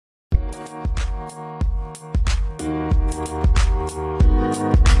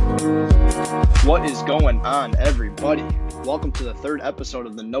What is going on, everybody? Welcome to the third episode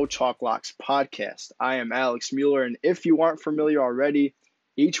of the No Chalk Locks podcast. I am Alex Mueller, and if you aren't familiar already,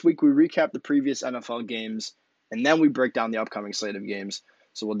 each week we recap the previous NFL games, and then we break down the upcoming slate of games.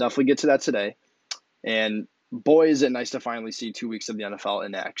 So we'll definitely get to that today. And boy, is it nice to finally see 2 weeks of the NFL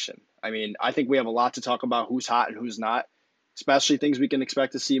in action. I mean, I think we have a lot to talk about who's hot and who's not, especially things we can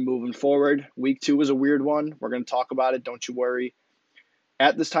expect to see moving forward. Week 2 was a weird one. We're going to talk about it, don't you worry.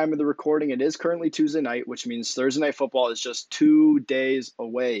 At this time of the recording, it is currently Tuesday night, which means Thursday Night Football is just 2 days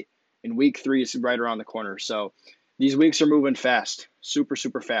away, and Week 3 is right around the corner. So these weeks are moving fast, super,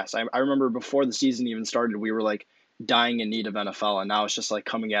 super fast. I remember before the season even started, we were like dying in need of NFL, and now it's just like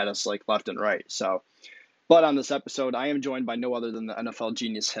coming at us like left and right. But on this episode, I am joined by no other than the NFL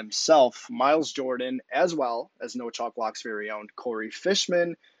genius himself, Miles Jordan, as well as No Chalk Locks' very own Corey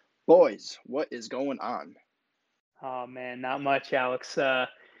Fishman. Boys, what is going on? Oh man, not much, Alex.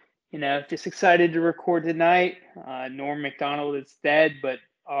 Just excited to record tonight. Norm Macdonald is dead, but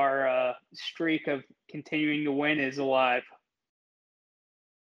our streak of continuing to win is alive.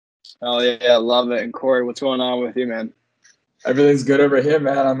 Oh yeah, love it. And Corey, what's going on with you, man? Everything's good over here,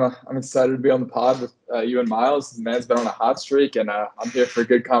 man. I'm excited to be on the pod with you and Miles. The man's been on a hot streak, and I'm here for a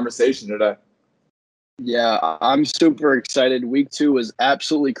good conversation today. Yeah, I'm super excited. Week 2 was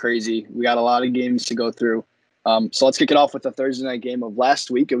absolutely crazy. We got a lot of games to go through. So let's kick it off with the Thursday night game of last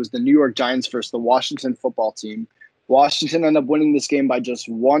week. It was the New York Giants versus the Washington football team. Washington ended up winning this game by just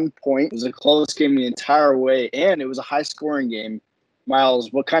 1 point. It was a close game the entire way, and it was a high-scoring game.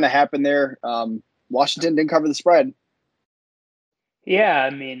 Miles, what kind of happened there? Washington didn't cover the spread. Yeah, I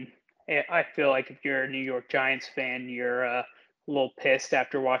mean, I feel like if you're a New York Giants fan, you're a little pissed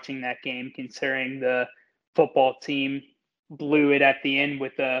after watching that game, considering the football team blew it at the end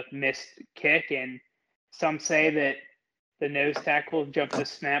with a missed kick. And some say that the nose tackle jumped the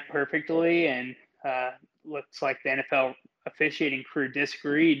snap perfectly, and looks like the NFL officiating crew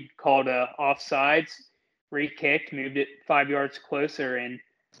disagreed, called offsides, re-kicked, moved it 5 yards closer, and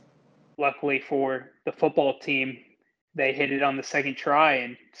luckily for the football team, they hit it on the second try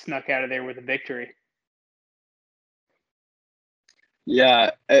and snuck out of there with a victory.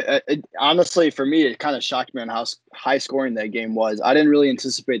 Yeah, honestly, for me, it kind of shocked me on how high scoring that game was. I didn't really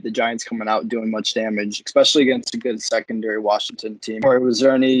anticipate the Giants coming out and doing much damage, especially against a good secondary Washington team. Or was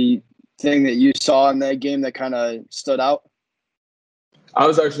there anything that you saw in that game that kind of stood out? I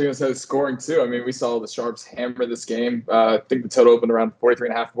was actually going to say the scoring, too. I mean, we saw the Sharps hammer this game. I think the total opened around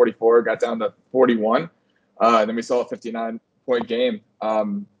 43.5, 44, got down to 41. And then we saw a 59-point game.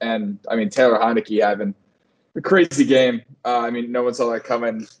 And, I mean, Taylor Heineke having a crazy game. I mean, no one saw that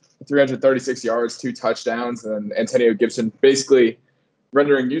coming. 336 yards, 2 touchdowns, and Antonio Gibson basically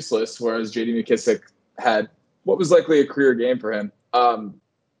rendering useless, whereas J.D. McKissic had what was likely a career game for him.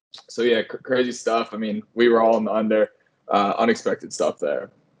 So, yeah, crazy stuff. I mean, we were all in the under. Unexpected stuff there.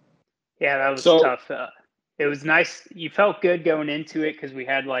 Yeah, that was tough. It was nice. You felt good going into it because we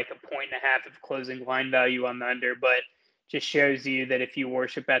had like 1.5 points of closing line value on the under, but just shows you that if you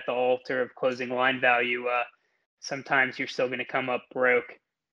worship at the altar of closing line value, sometimes you're still going to come up broke.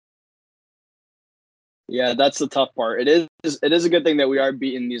 Yeah, that's the tough part. It is a good thing that we are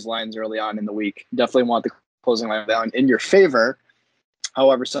beating these lines early on in the week. Definitely want the closing line down in your favor.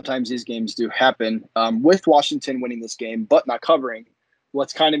 However, sometimes these games do happen. With Washington winning this game but not covering,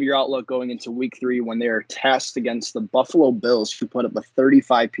 what's kind of your outlook going into Week 3 when they are tasked against the Buffalo Bills, who put up a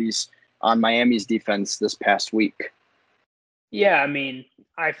 35-piece on Miami's defense this past week? Yeah, I mean,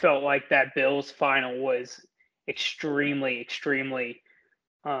 I felt like that Bills final was extremely, extremely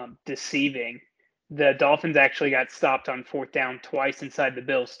deceiving. The Dolphins actually got stopped on 4th down twice inside the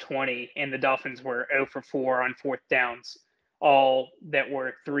Bills' 20, and the Dolphins were 0 for 4 on 4th downs, all that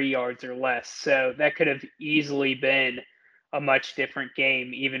were 3 yards or less. So that could have easily been a much different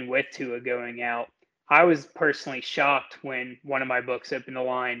game, even with Tua going out. I was personally shocked when one of my books opened the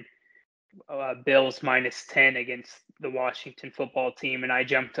line, Bills -10 against the Washington football team, and I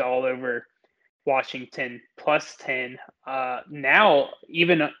jumped all over Washington +10. Now,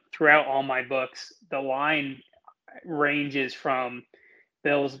 even throughout all my books, the line ranges from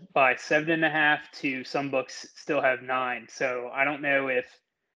Bills by 7.5 to some books still have 9. So I don't know if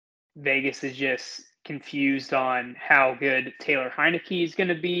Vegas is just confused on how good Taylor Heineke is going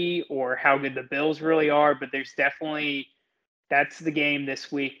to be or how good the Bills really are, but there's definitely that's the game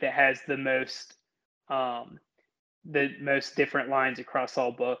this week that has the most different lines across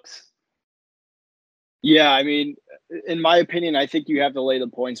all books. Yeah, I mean, in my opinion, I think you have to lay the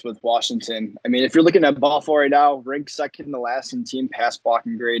points with Washington. I mean, if you're looking at Buffalo right now, ranked second in the last in team pass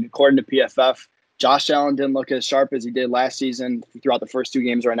blocking grade, according to PFF. Josh Allen didn't look as sharp as he did last season throughout the first two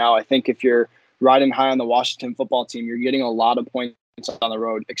games right now. I think if you're riding high on the Washington football team, you're getting a lot of points on the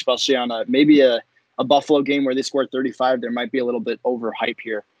road, especially on maybe a Buffalo game where they scored 35. There might be a little bit overhype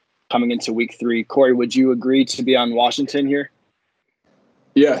here coming into week 3. Corey, would you agree to be on Washington here?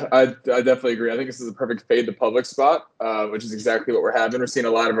 Yeah, I definitely agree. I think this is a perfect fade the public spot, which is exactly what we're having. We're seeing a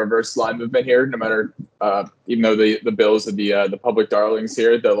lot of reverse line movement here, no matter, even though the Bills are the public darlings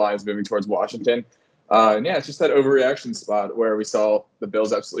here, the line's moving towards Washington. And yeah, it's just that overreaction spot where we saw the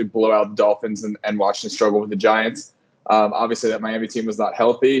Bills absolutely blow out the Dolphins and Washington struggle with the Giants. Obviously, that Miami team was not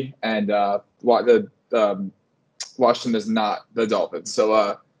healthy, and Washington is not the Dolphins.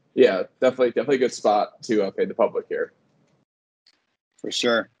 So, yeah, definitely a good spot to fade the public here. For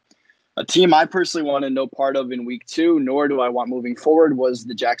sure. A team I personally wanted no part of in week 2, nor do I want moving forward, was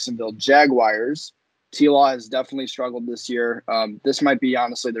the Jacksonville Jaguars. T-Law has definitely struggled this year. This might be,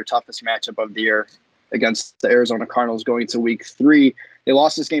 honestly, their toughest matchup of the year against the Arizona Cardinals going to week 3. They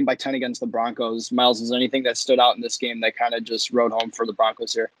lost this game by 10 against the Broncos. Miles, is there anything that stood out in this game that kind of just rode home for the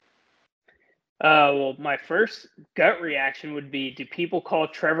Broncos here? Well, my first gut reaction would be, do people call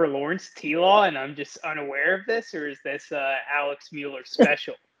Trevor Lawrence T-Law and I'm just unaware of this, or is this Alex Mueller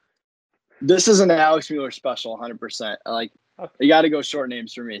special? This is an Alex Mueller special, 100%. Okay. You got to go short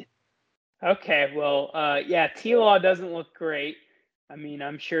names for me. Okay, well, yeah, T-Law doesn't look great. I mean,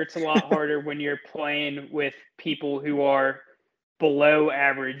 I'm sure it's a lot harder when you're playing with people who are below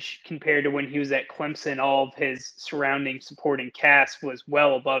average compared to when he was at Clemson. All of his surrounding supporting cast was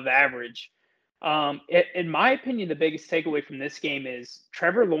well above average. In my opinion, the biggest takeaway from this game is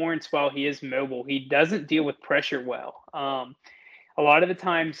Trevor Lawrence, while he is mobile, he doesn't deal with pressure well. A lot of the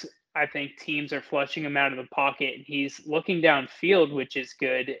times, I think teams are flushing him out of the pocket, and he's looking downfield, which is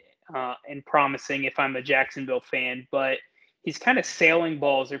good and promising if I'm a Jacksonville fan, but he's kind of sailing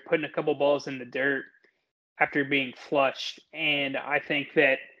balls or putting a couple balls in the dirt after being flushed. And I think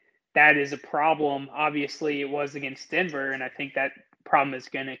that is a problem. Obviously, it was against Denver, and I think that problem is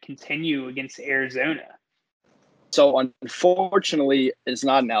going to continue against Arizona. So unfortunately, it's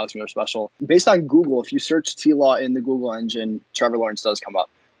not an Alex Mueller special. Based on Google, if you search T-Law in the Google engine, Trevor Lawrence does come up.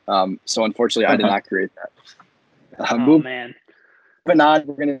 So unfortunately, I did not create that. Man. Moving on,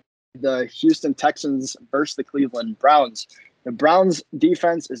 we're going to the Houston Texans versus the Cleveland Browns. The Browns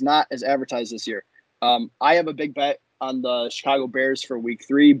defense is not as advertised this year. I have a big bet on the Chicago Bears for week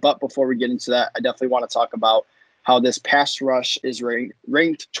 3, but before we get into that, I definitely want to talk about how this pass rush is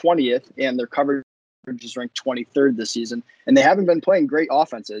ranked 20th and their coverage is ranked 23rd this season. And they haven't been playing great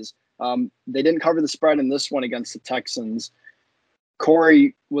offenses. They didn't cover the spread in this one against the Texans.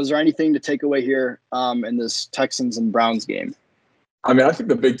 Corey, was there anything to take away here in this Texans and Browns game? I mean, I think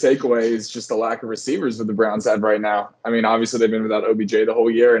the big takeaway is just the lack of receivers that the Browns have right now. I mean, obviously they've been without OBJ the whole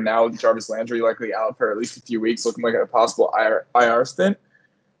year, and now Jarvis Landry likely out for at least a few weeks, looking like a possible IR stint.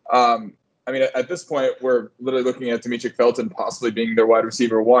 I mean, at this point, we're literally looking at Demetric Felton possibly being their wide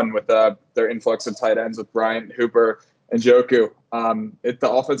receiver 1 with their influx of tight ends with Bryant, Hooper, and Njoku.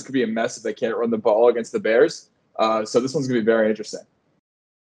 The offense could be a mess if they can't run the ball against the Bears. So this one's going to be very interesting.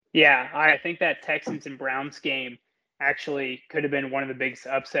 Yeah, I think that Texans and Browns game actually could have been one of the biggest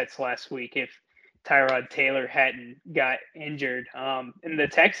upsets last week if Tyrod Taylor hadn't got injured. And the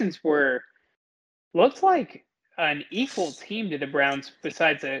Texans looked like an equal team to the Browns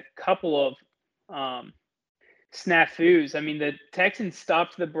besides a couple of snafus. I mean, the Texans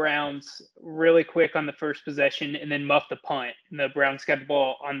stopped the Browns really quick on the first possession and then muffed the punt. And the Browns got the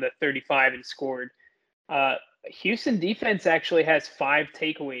ball on the 35 and scored. Houston defense actually has 5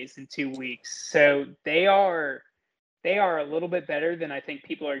 takeaways in 2 weeks. So they are a little bit better than I think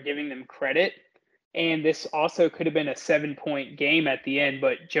people are giving them credit. And this also could have been a 7-point game at the end,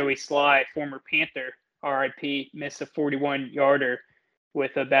 but Joey Sly, former Panther, RIP, missed a 41-yarder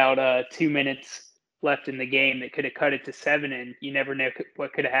with about 2 minutes left in the game that could have cut it to 7, and you never know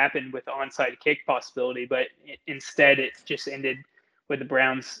what could have happened with the onside kick possibility. But instead, it just ended with the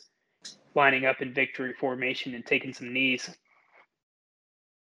Browns lining up in victory formation and taking some knees.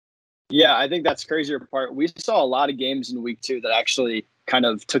 Yeah, I think that's the crazier part. We saw a lot of games in week 2 that actually kind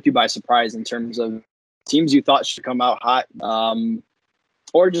of took you by surprise in terms of teams you thought should come out hot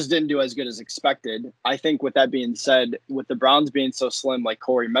or just didn't do as good as expected. I think with that being said, with the Browns being so slim, like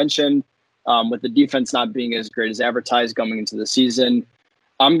Corey mentioned, with the defense not being as great as advertised coming into the season,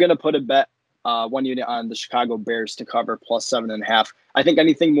 I'm going to put a bet 1 unit on the Chicago Bears to cover plus 7.5. I think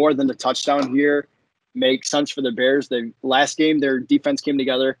anything more than a touchdown here makes sense for the Bears. Last game, their defense came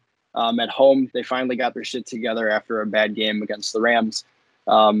together. At home, they finally got their shit together after a bad game against the Rams.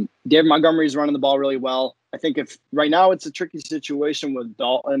 David Montgomery's running the ball really well. I think if right now it's a tricky situation with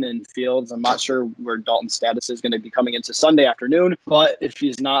Dalton and Fields. I'm not sure where Dalton's status is going to be coming into Sunday afternoon, but if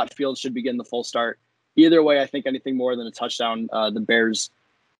he's not, Fields should be getting the full start. Either way, I think anything more than a touchdown, the Bears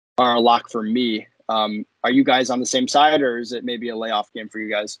are a lock for me. Are you guys on the same side, or is it maybe a layoff game for you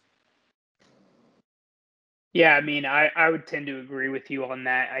guys? Yeah, I mean, I would tend to agree with you on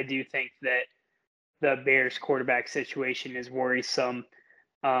that. I do think that the Bears quarterback situation is worrisome.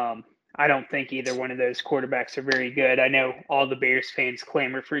 I don't think either one of those quarterbacks are very good. I know all the Bears fans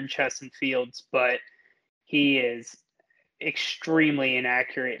clamor for Justin Fields, but he is extremely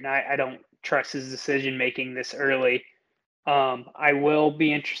inaccurate, and I don't trust his decision-making this early. I will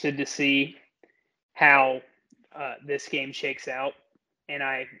be interested to see how this game shakes out, and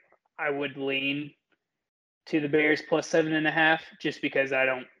I would lean to the Bears plus 7.5 just because I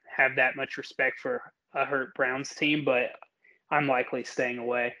don't have that much respect for a hurt Browns team, but I'm likely staying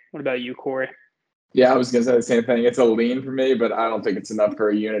away. What about you, Corey? Yeah, I was going to say the same thing. It's a lean for me, but I don't think it's enough for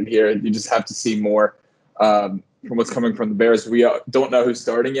a unit here. You just have to see more from what's coming from the Bears. We don't know who's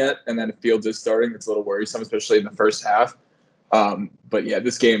starting yet, and then if Fields is starting, it's a little worrisome, especially in the first half. But yeah,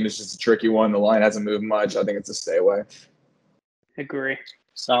 this game is just a tricky one. The line hasn't moved much. I think it's a stay away. Agree.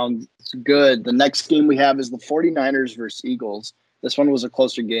 Sounds good. The next game we have is the 49ers versus Eagles. This one was a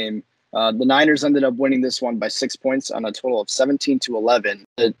closer game. The Niners ended up winning this one by 6 points on a total of 17-11.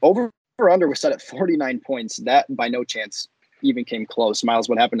 The over-under was set at 49 points. That by no chance even came close. Miles,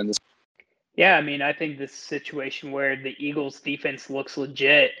 what happened in this? Yeah, I mean, I think this situation where the Eagles defense looks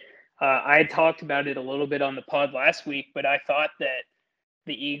legit. I had talked about it a little bit on the pod last week, but I thought that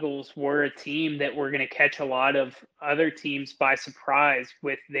the Eagles were a team that were going to catch a lot of other teams by surprise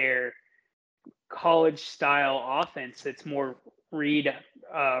with their college-style offense. It's more read,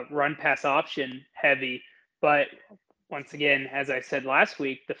 run-pass option heavy. But once again, as I said last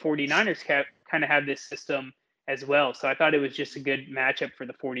week, the 49ers kind of have this system as well. So I thought it was just a good matchup for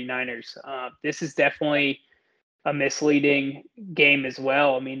the 49ers. This is definitely a misleading game as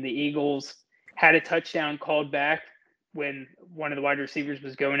well. I mean, the Eagles had a touchdown called back when one of the wide receivers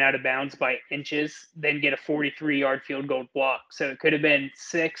was going out of bounds by inches, then get a 43-yard field goal block. So it could have been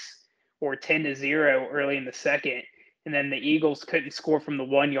 6 or 10-0 early in the second. And then the Eagles couldn't score from the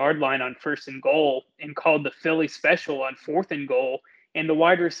 1-yard line on 1st and goal and called the Philly special on 4th and goal. And the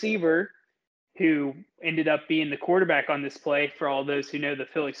wide receiver, who ended up being the quarterback on this play, for all those who know the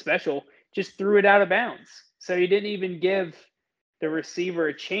Philly special, just threw it out of bounds. So he didn't even give the receiver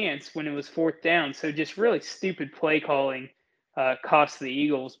a chance when it was 4th down. So just really stupid play calling cost the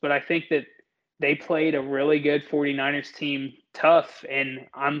Eagles. But I think that they played a really good 49ers team tough, and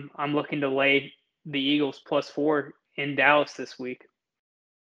I'm looking to lay the Eagles +4 in Dallas this week.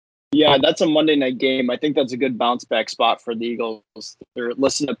 Yeah, that's a Monday night game. I think that's a good bounce back spot for the Eagles. They're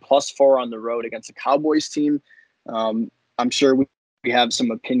listed at +4 on the road against a Cowboys team. I'm sure we have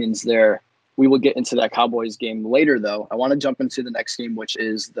some opinions there. We will get into that Cowboys game later, though. I want to jump into the next game, which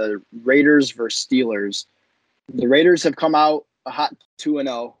is the Raiders versus Steelers. The Raiders have come out a hot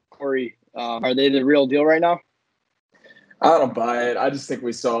 2-0. Corey, are they the real deal right now? I don't buy it. I just think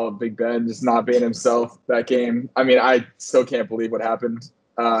we saw Big Ben just not being himself that game. I mean, I still can't believe what happened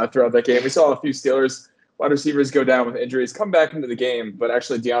throughout that game. We saw a few Steelers wide receivers go down with injuries, come back into the game, but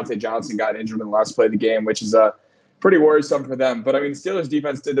actually Deontay Johnson got injured in the last play of the game, which is pretty worrisome for them. But, I mean, the Steelers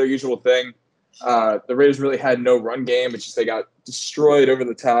defense did their usual thing. The Raiders really had no run game. It's just they got destroyed over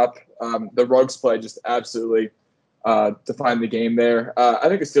the top. The Ruggs play just absolutely defined the game there. I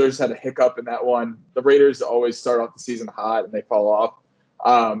think the Steelers had a hiccup in that one. The Raiders always start off the season hot and they fall off.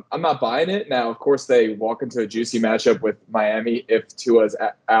 I'm not buying it. Now, of course, they walk into a juicy matchup with Miami if Tua's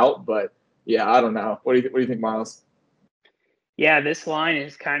out. But, yeah, I don't know. What do you think, Miles? Yeah, this line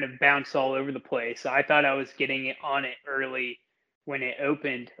is kind of bounced all over the place. I thought I was getting it on it early when it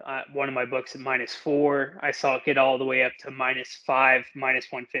opened. One of my books at -4. I saw it get all the way up to -5,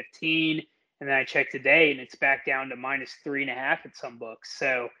 -115. And then I checked today and it's back down to -3.5 at some books.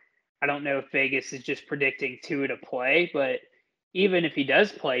 So I don't know if Vegas is just predicting Tua to play, but even if he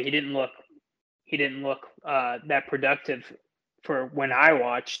does play, he didn't look that productive for when I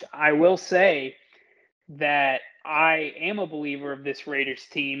watched. I will say that I am a believer of this Raiders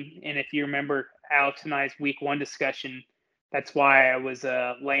team. And if you remember Alex and I's week 1 discussion, that's why I was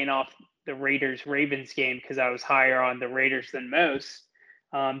laying off the Raiders-Ravens game, because I was higher on the Raiders than most.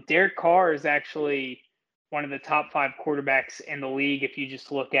 Derek Carr is actually one of the top 5 quarterbacks in the league if you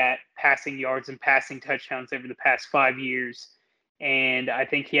just look at passing yards and passing touchdowns over the past 5 years. And I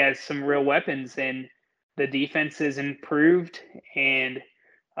think he has some real weapons, and the defense is improved. And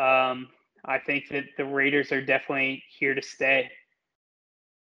I think that the Raiders are definitely here to stay.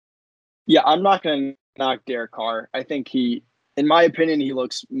 Yeah, I'm not going to knock Derek Carr. I think in my opinion, he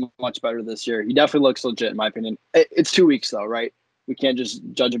looks much better this year. He definitely looks legit, in my opinion. It's 2 weeks, though, right? We can't just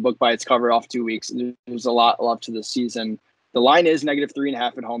judge a book by its cover off 2 weeks. There's a lot left to the season. The line is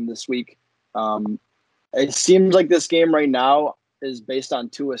 -3.5 at home this week. It seems like this game right now is based on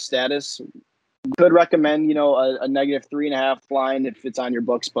Tua's status. Could recommend, a -3.5 line if it's on your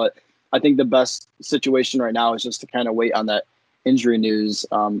books, but I think the best situation right now is just to kind of wait on that injury news.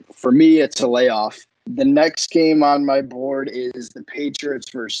 For me, it's a layoff. The next game on my board is the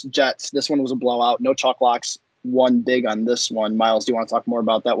Patriots versus Jets. This one was a blowout. No chalk locks. Won big on this one. Miles, do you want to talk more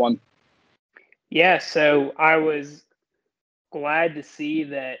about that one? Yeah, so I was glad to see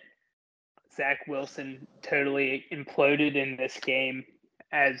that Zach Wilson totally imploded in this game,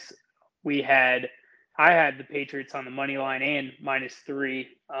 as I had the Patriots on the money line and -3.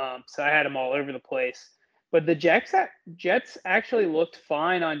 So I had them all over the place. But the Jets actually looked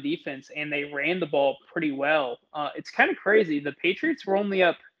fine on defense, and they ran the ball pretty well. It's kind of crazy. The Patriots were only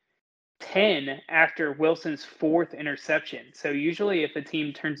up 10 after Wilson's 4th interception. So usually if a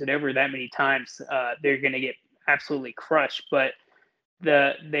team turns it over that many times, they're going to get absolutely crushed. But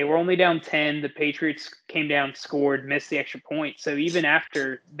they were only down 10. The Patriots came down, scored, missed the extra point. So even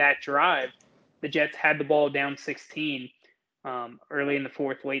after that drive, the Jets had the ball down 16 early in the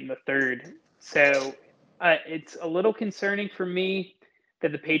 4th, late in the 3rd. So it's a little concerning for me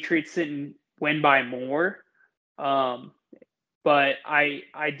that the Patriots didn't win by more. But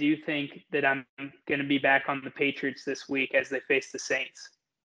I do think that I'm going to be back on the Patriots this week as they face the Saints.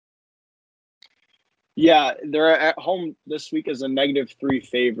 Yeah, they're at home this week as a -3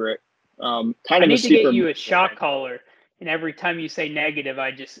 favorite. I need to get you a shot caller, and every time you say negative,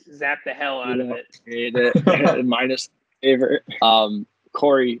 I just zap the hell out of it. Minus favorite.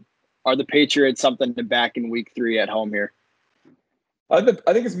 Corey, are the Patriots something to back in week 3 at home here? I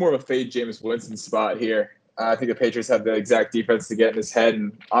think it's more of a fade Jameis Winston spot here. I think the Patriots have the exact defense to get in his head,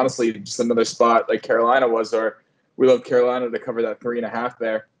 and honestly, just another spot like Carolina was, or we love Carolina to cover that 3.5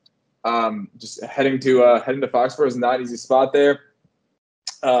 there. Just heading to Foxborough is not an easy spot there.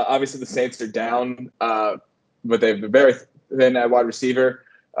 Obviously, the Saints are down, but they have a very thin wide receiver.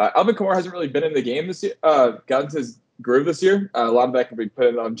 Alvin Kamara hasn't really been in the game this year. Gotten to his groove this year. A lot of that can be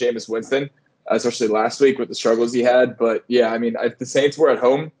put on Jameis Winston, especially last week with the struggles he had. But yeah, I mean, if the Saints were at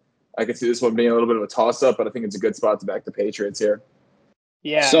home, I could see this one being a little bit of a toss-up, but I think it's a good spot to back the Patriots here.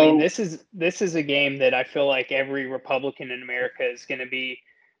 Yeah, so, I mean, this is a game that I feel like every Republican in America is going to be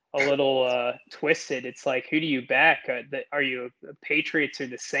a little twisted. It's like, who do you back? Are you a Patriots or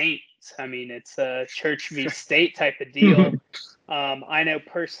the Saints? I mean, it's a church v. state type of deal. I know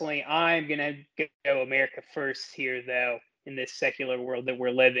personally I'm going to go America first here, though, in this secular world that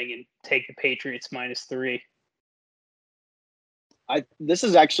we're living, and take the Patriots -3. This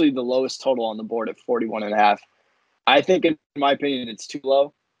is actually the lowest total on the board at 41.5. I think, in my opinion, it's too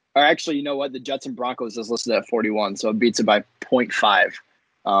low. Or actually, you know what? The Jets and Broncos is listed at 41, so it beats it by 0.5.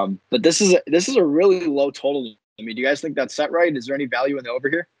 But this is a really low total. I mean, do you guys think that's set right? Is there any value in the over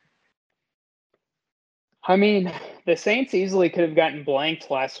here? I mean, the Saints easily could have gotten blanked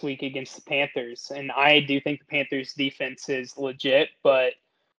last week against the Panthers, and I do think the Panthers' defense is legit, but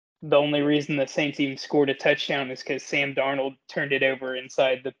the only reason the Saints even scored a touchdown is because Sam Darnold turned it over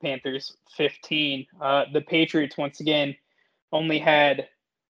inside the Panthers' 15. The Patriots, once again, only had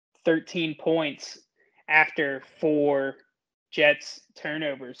 13 points after 4 Jets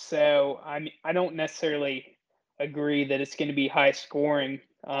turnovers. So I don't necessarily agree that it's going to be high scoring.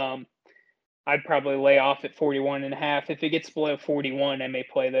 I'd probably lay off at 41.5. If it gets below 41, I may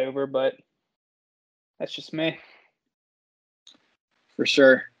play the over, but that's just me. For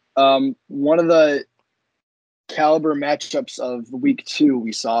sure. One of the caliber matchups of week 2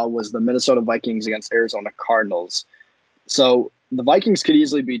 we saw was the Minnesota Vikings against Arizona Cardinals. So the Vikings could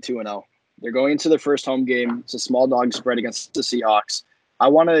easily be 2-0. They're going into their first home game. It's a small dog spread against the Seahawks. I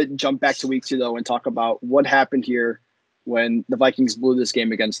want to jump back to week 2, though, and talk about what happened here when the Vikings blew this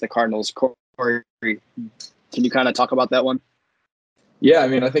game against the Cardinals. Corey, can you kind of talk about that one? Yeah, I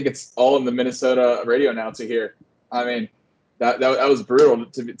mean, I think it's all in the Minnesota radio announcer here. I mean, that was brutal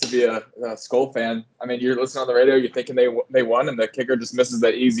to be a Skol fan. I mean, you're listening on the radio, you're thinking they won, and the kicker just misses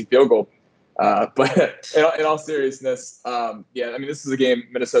that easy field goal. But in all seriousness, yeah, I mean, this is a game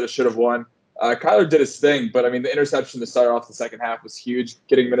Minnesota should have won. Kyler did his thing, but I mean, the interception to start off the second half was huge,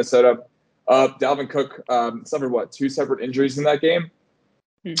 getting Minnesota up. Dalvin Cook suffered 2 separate injuries in that game.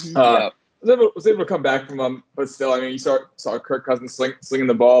 Mm-hmm. Was able to come back from them, but still, I mean, you saw Kirk Cousins slinging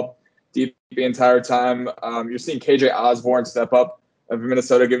the ball deep the entire time. You're seeing KJ Osborne step up of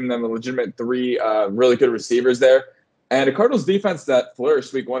Minnesota, giving them a legitimate three really good receivers there. And a Cardinals defense that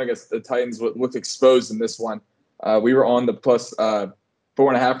flourished week 1 against the Titans looked exposed in this one. We were on the plus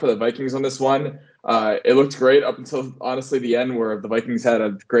 4.5 for the Vikings on this one. It looked great up until, honestly, the end where the Vikings had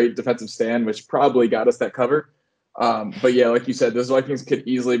a great defensive stand, which probably got us that cover. But, yeah, like you said, those Vikings could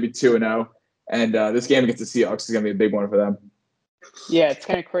easily be 2-0. And this game against the Seahawks is going to be a big one for them. Yeah, it's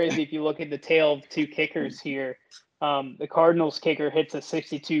kind of crazy if you look at the tale of two kickers here. The Cardinals kicker hits a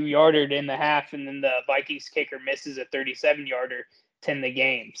 62-yarder in the half, and then the Vikings kicker misses a 37-yarder to end the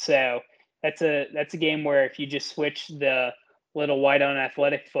game. So that's a game where if you just switch the little white on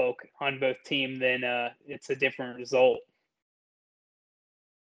athletic folk on both teams, then it's a different result.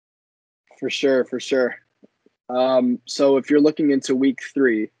 For sure. So if you're looking into week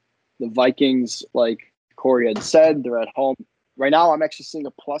 3, the Vikings, like Corey had said, they're at home. Right now, I'm actually seeing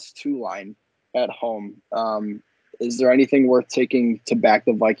a +2 line at home. Is there anything worth taking to back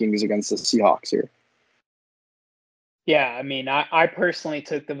the Vikings against the Seahawks here? Yeah, I mean, I personally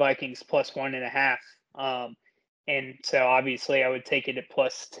took the Vikings +1.5. And so obviously I would take it at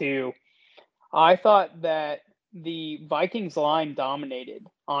 +2. I thought that the Vikings line dominated,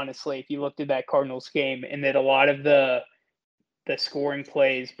 honestly, if you looked at that Cardinals game, and that a lot of the scoring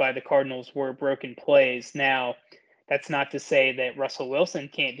plays by the Cardinals were broken plays. Now, that's not to say that Russell Wilson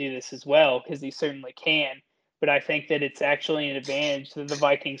can't do this as well, because he certainly can. But I think that it's actually an advantage that the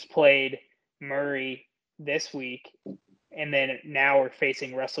Vikings played Murray this week, and then now we're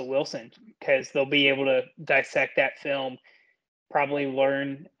facing Russell Wilson, because they'll be able to dissect that film, probably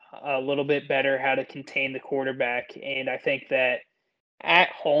learn a little bit better how to contain the quarterback. And I think that at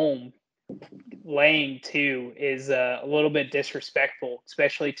home, laying 2 is a little bit disrespectful,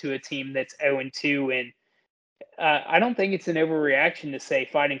 especially to a team that's 0-2. And I don't think it's an overreaction to say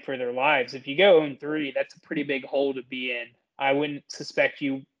fighting for their lives. If you go 0-3, that's a pretty big hole to be in. I wouldn't suspect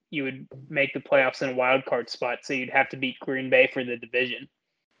you would make the playoffs in a wild card spot, so you'd have to beat Green Bay for the division.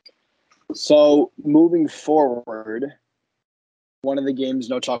 So moving forward, one of the games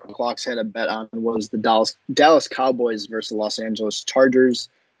No Chocolate Clocks had a bet on was the Dallas Cowboys versus Los Angeles Chargers.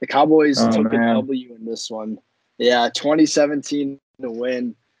 The Cowboys took a W in this one. Yeah, 2017 to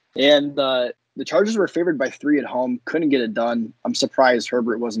win. And the Chargers were favored by 3 at home. Couldn't get it done. I'm surprised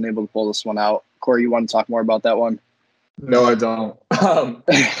Herbert wasn't able to pull this one out. Corey, you want to talk more about that one? No, I don't.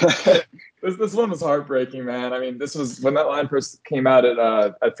 This one was heartbreaking, man. I mean, this was when that line first came out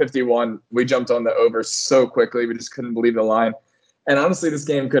at 51. We jumped on the over so quickly. We just couldn't believe the line. And honestly, this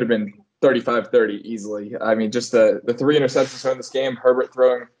game could have been 35-30 easily. I mean, just the 3 interceptions in this game, Herbert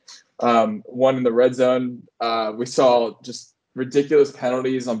throwing one in the red zone. We saw just ridiculous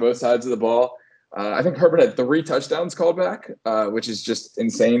penalties on both sides of the ball. I think Herbert had 3 touchdowns called back, which is just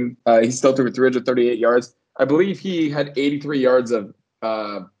insane. He still threw 338 yards. I believe he had 83 yards of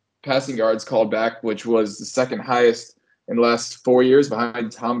passing yards called back, which was the second highest in the last 4 years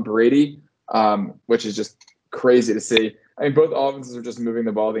behind Tom Brady, which is just crazy to see. I mean, both offenses were just moving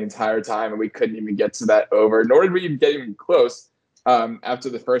the ball the entire time, and we couldn't even get to that over, nor did we even get even close. After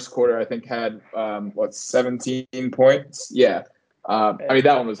the first quarter, I think had, 17 points? Yeah. I mean,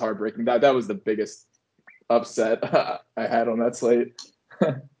 that one was heartbreaking. That was the biggest upset I had on that slate.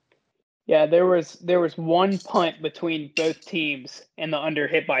 Yeah, there was one punt between both teams, and the under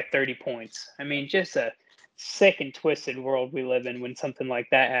hit by 30 points. I mean, just a sick and twisted world we live in when something like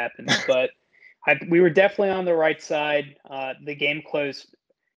that happens. But we were definitely on the right side. The game closed,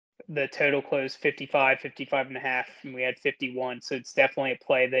 the total closed 55.5, and we had 51. So it's definitely a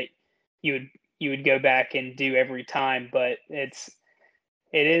play that you would go back and do every time. But it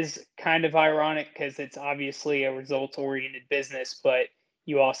is kind of ironic because it's obviously a results-oriented business, but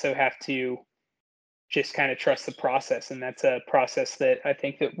you also have to just kind of trust the process. And that's a process that I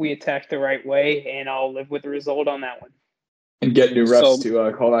think that we attacked the right way, and I'll live with the result on that one. And get new refs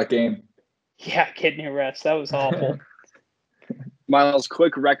to call that game. Yeah, get new refs. That was awful. Miles,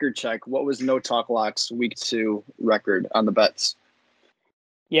 quick record check. What was No Talk Locks week 2 record on the bets?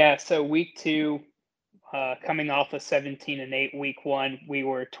 Yeah, so week 2, coming off of 17-8, week 1, we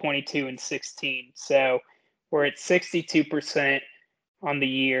were 22-16. So we're at 62% on the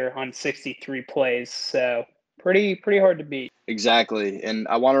year on 63 plays. So pretty hard to beat. Exactly. And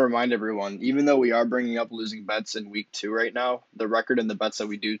I want to remind everyone, even though we are bringing up losing bets in week 2 right now, the record and the bets that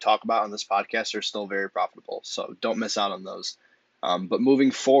we do talk about on this podcast are still very profitable. So don't miss out on those. But moving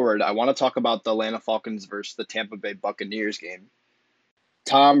forward, I want to talk about the Atlanta Falcons versus the Tampa Bay Buccaneers game.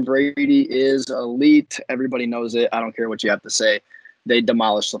 Tom Brady is elite. Everybody knows it. I don't care what you have to say. They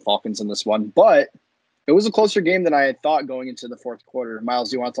demolished the Falcons in this one. But it was a closer game than I had thought going into the fourth quarter. Miles,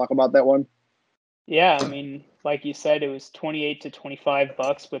 do you want to talk about that one? Yeah, I mean, like you said, it was 28-25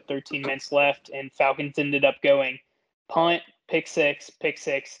 Bucks with 13 minutes left, and Falcons ended up going punt, pick six,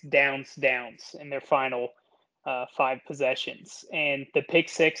 downs in their final 5 possessions. And the pick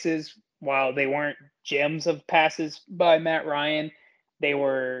sixes, while they weren't gems of passes by Matt Ryan, they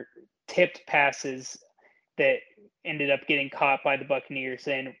were tipped passes that ended up getting caught by the Buccaneers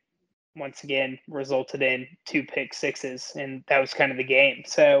and once again resulted in 2 pick sixes, and that was kind of the game.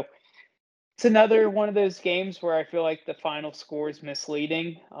 So it's another one of those games where I feel like the final score is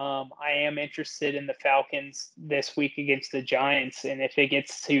misleading. I am interested in the Falcons this week against the Giants, and if it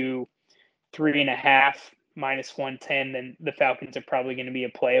gets to 3.5 minus 110, then the Falcons are probably going to be a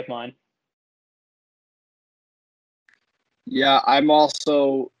play of mine. Yeah, I'm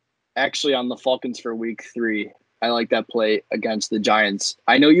also actually on the Falcons for week 3. I like that play against the Giants.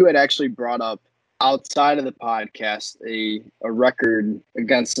 I know you had actually brought up outside of the podcast a record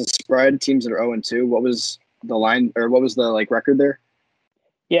against the spread, teams that are 0-2. What was the line, or what was the record there?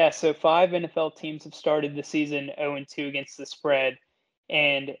 Yeah, so 5 NFL teams have started the season 0-2 against the spread,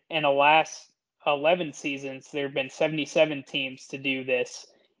 and in the last 11 seasons there have been 77 teams to do this,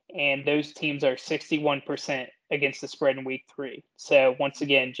 and those teams are 61% against the spread in week 3. So once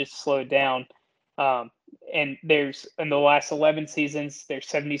again, just slow it down. And there's, in the last 11 seasons, there's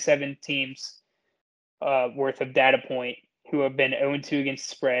 77 teams worth of data point who have been 0-2 against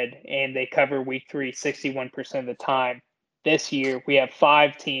the spread, and they cover week 3 61% of the time. This year, we have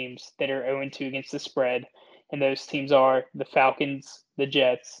 5 teams that are 0-2 against the spread, and those teams are the Falcons, the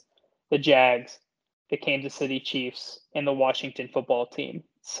Jets, the Jags, the Kansas City Chiefs, and the Washington football team.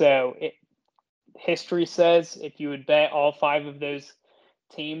 So history says if you would bet all 5 of those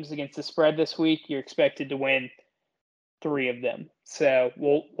teams against the spread this week, you're expected to win 3 of them. So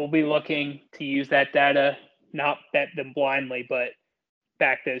we'll be looking to use that data, not bet them blindly, but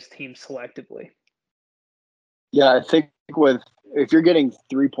back those teams selectively. Yeah, I think if you're getting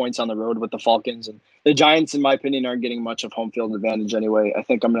 3 points on the road with the Falcons, and the Giants, in my opinion, aren't getting much of home field advantage anyway, I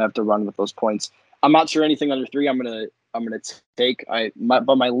think I'm gonna have to run with those points. I'm not sure anything under 3. I'm gonna take.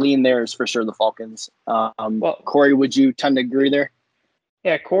 But my lean there is for sure the Falcons. Well, Corey, would you tend to agree there?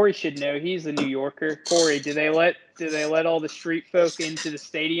 Yeah, Corey should know. He's a New Yorker. Corey, do they let all the street folk into the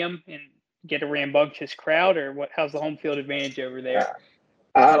stadium and get a rambunctious crowd, or what? How's the home field advantage over there?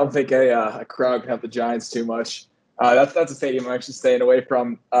 I don't think a crowd can help the Giants too much. That's a stadium I'm actually staying away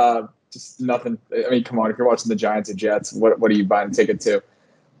from. Just nothing. I mean, come on, if you're watching the Giants or Jets, what are you buying a ticket to?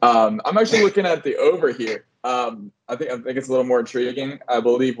 I'm actually looking at the over here. I think it's a little more intriguing. I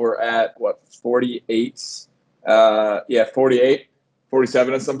believe we're at 48. 48.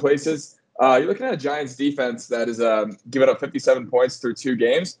 47 in some places. You're looking at a Giants defense that is giving up 57 points through 2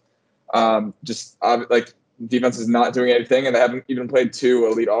 games. Defense is not doing anything, and they haven't even played 2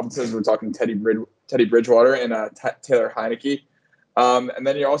 elite offenses. We're talking Teddy Bridgewater and Taylor Heineke. And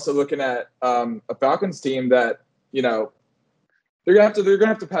then you're also looking at a Falcons team that, they're gonna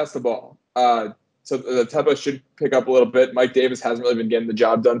have to pass the ball. So the tempo should pick up a little bit. Mike Davis hasn't really been getting the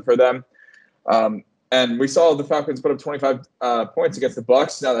job done for them. And we saw the Falcons put up 25 points against the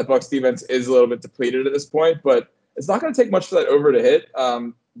Bucs. Now that Bucs defense is a little bit depleted at this point, but it's not going to take much for that over to hit.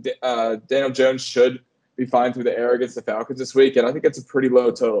 Daniel Jones should be fine through the air against the Falcons this week, and I think it's a pretty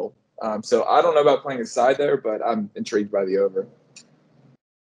low total. So I don't know about playing a side there, but I'm intrigued by the over.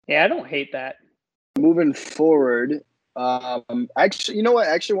 Yeah, I don't hate that. Moving forward, actually, you know what?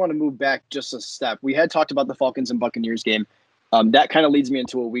 I actually want to move back just a step. We had talked about the Falcons and Buccaneers game. That kind of leads me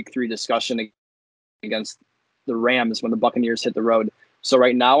into a week 3 discussion against the Rams when the Buccaneers hit the road. So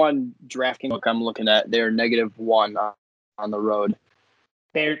right now on DraftKings, I'm looking at, they're -1 on the road.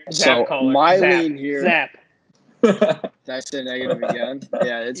 They're Zap caller. My Zap. lean here. Zap. Did I say negative again?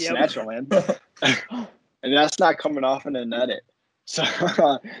 Yeah, it's natural, man. And that's not coming off in an edit. So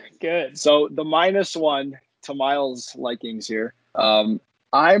good. So the -1 to Miles' likings here.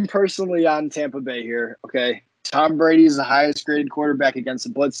 I'm personally on Tampa Bay here. Okay, Tom Brady is the highest graded quarterback against the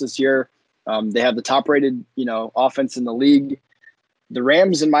blitz this year. They have the top-rated, offense in the league. The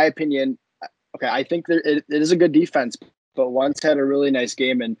Rams, in my opinion, okay, I think it is a good defense, but once had a really nice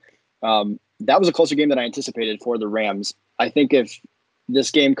game, and that was a closer game than I anticipated for the Rams. I think if this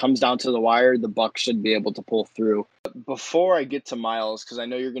game comes down to the wire, the Bucs should be able to pull through. Before I get to Miles, because I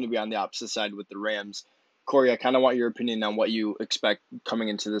know you're going to be on the opposite side with the Rams, Corey, I kind of want your opinion on what you expect coming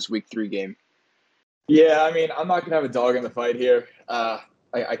into this Week 3 game. Yeah, I mean, I'm not going to have a dog in the fight here.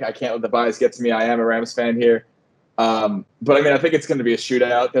 I can't let the bias get to me. I am a Rams fan here. But, I mean, I think it's going to be a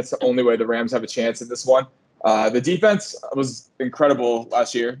shootout. That's the only way the Rams have a chance in this one. The defense was incredible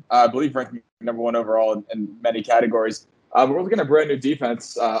last year. I believe ranked number 1 overall in many categories. We're looking at a brand new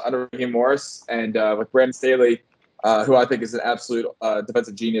defense under Raheem Morris and with Brandon Staley, who I think is an absolute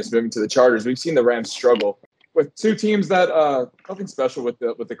defensive genius moving to the Chargers. We've seen the Rams struggle with two teams that nothing special with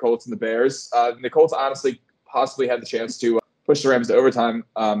the Colts and the Bears. The Colts honestly possibly had the chance to push the Rams to overtime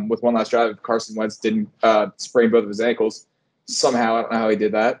with one last drive if Carson Wentz didn't sprain both of his ankles. Somehow, I don't know how he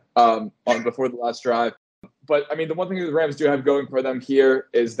did that before the last drive. But, I mean, the one thing that the Rams do have going for them here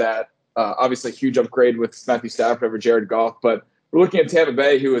is that obviously a huge upgrade with Matthew Stafford over Jared Goff. But we're looking at Tampa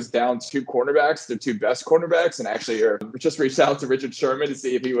Bay, who is down two cornerbacks, their two best cornerbacks, and actually just reached out to Richard Sherman to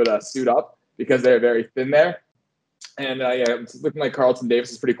see if he would suit up because they're very thin there. And, it's looking like Carlton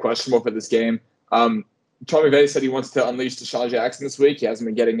Davis is pretty questionable for this game. Sean McVay said he wants to unleash Deshaun Jackson this week. He hasn't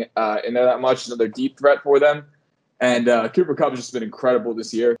been getting in there that much. Another deep threat for them. And Cooper Kupp has just been incredible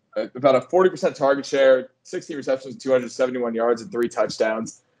this year. About a 40% target share, 60 receptions, 271 yards, and 3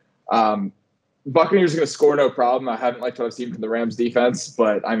 touchdowns. Buccaneers are going to score no problem. I haven't liked what I've seen from the Rams defense,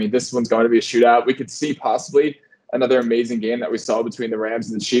 but, I mean, this one's going to be a shootout. We could see possibly another amazing game that we saw between the Rams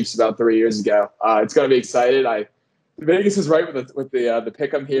and the Chiefs about 3 years ago. It's going to be excited. Vegas is right with the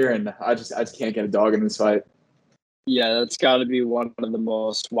pick 'em here, and I just can't get a dog in this fight. Yeah, that's got to be one of the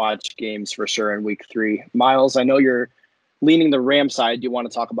most watched games for sure in Week 3. Miles, I know you're leaning the Ram side. Do you want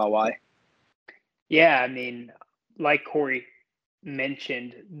to talk about why? Yeah, I mean, like Corey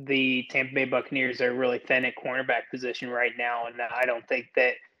mentioned, the Tampa Bay Buccaneers are really thin at cornerback position right now, and I don't think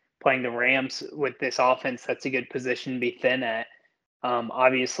that playing the Rams with this offense, that's a good position to be thin at.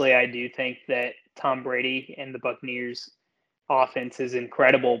 Obviously, I do think that Tom Brady and the Buccaneers offense is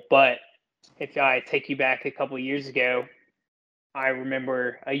incredible, but if I take you back a couple of years ago, I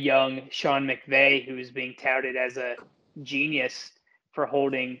remember a young Sean McVay who was being touted as a genius for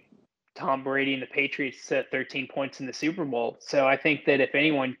holding Tom Brady and the Patriots to 13 points in the Super Bowl. So I think that if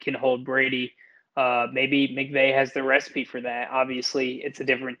anyone can hold Brady, maybe McVay has the recipe for that. Obviously, it's a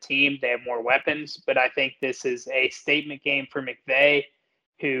different team. They have more weapons, but I think this is a statement game for McVay,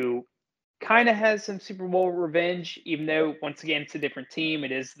 who kind of has some Super Bowl revenge, even though, once again, it's a different team.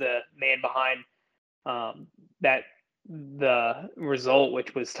 It is the man behind the result,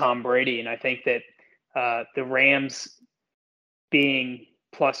 which was Tom Brady. And I think that the Rams being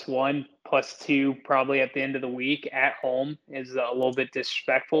 +1, +2, probably at the end of the week at home is a little bit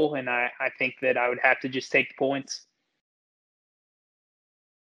disrespectful. And I think that I would have to just take the points.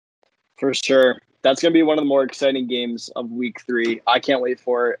 For sure. That's going to be one of the more exciting games of Week 3. I can't wait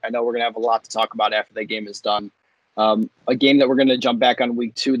for it. I know we're going to have a lot to talk about after that game is done. A game that we're going to jump back on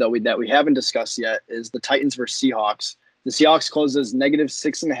Week 2 that we haven't discussed yet is the Titans versus Seahawks. The Seahawks closed as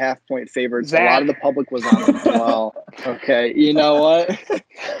 -6.5 point favorites. Zach. A lot of the public was on them. Well, okay. You know what?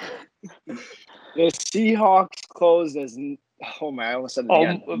 The Seahawks closed as I almost said it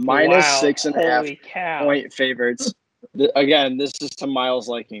again. -6.5 point favorites. Again, this is to Miles'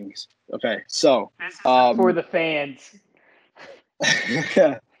 likings. Okay, so for the fans.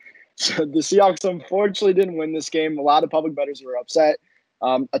 Yeah. So the Seahawks unfortunately didn't win this game. A lot of public bettors were upset.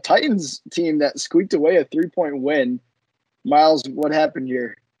 A Titans team that squeaked away a 3-point win. Miles, what happened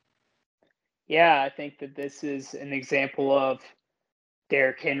here? Yeah, I think that this is an example of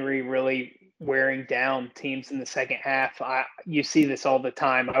Derrick Henry really wearing down teams in the second half. You see this all the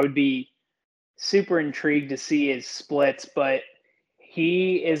time. I would be super intrigued to see his splits, but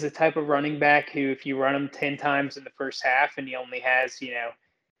he is a type of running back who, if you run him 10 times in the first half and he only has,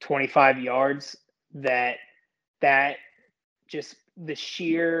 25 yards, that just the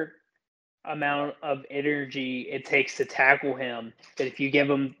sheer amount of energy it takes to tackle him, that if you give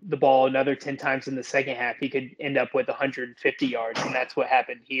him the ball another 10 times in the second half, he could end up with 150 yards. And that's what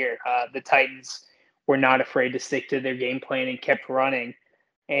happened here. The Titans were not afraid to stick to their game plan and kept running.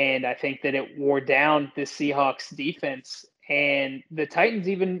 And I think that it wore down the Seahawks defense. And the Titans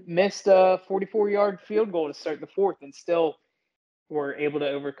even missed a 44-yard field goal to start the fourth and still were able to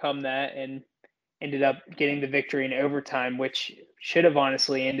overcome that and ended up getting the victory in overtime, which should have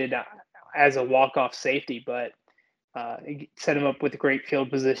honestly ended as a walk-off safety. But it set them up with a great field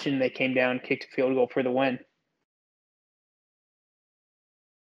position. They came down, kicked a field goal for the win.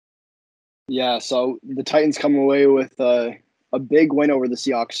 Yeah, so the Titans come away with a big win over the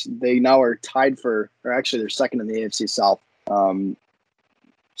Seahawks. They now are tied they're second in the AFC South.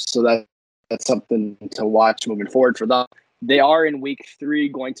 So that's something to watch moving forward for them. They are in Week 3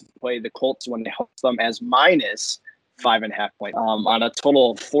 going to play the Colts when they host them as -5.5 points on a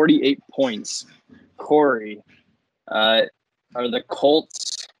total of 48 points. Corey, are the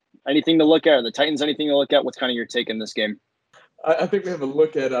Colts anything to look at? Are the Titans anything to look at? What's kind of your take in this game? I think we have a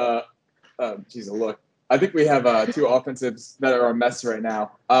look at I think we have two offensives that are a mess right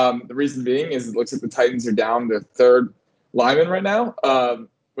now. The reason being is it looks like the Titans are down their third linemen right now,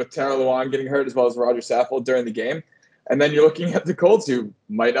 with Tara Lewan getting hurt as well as Roger Saffold during the game. And then you're looking at the Colts, who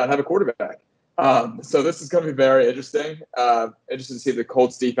might not have a quarterback. So this is going to be very interesting. Interested to see the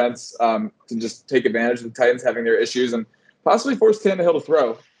Colts defense can just take advantage of the Titans having their issues and possibly force Tannehill to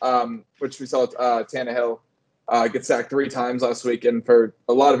throw, which we saw Tannehill get sacked 3 times last week and for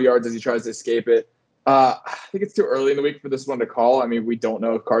a lot of yards as he tries to escape it. I think it's too early in the week for this one to call. I mean, we don't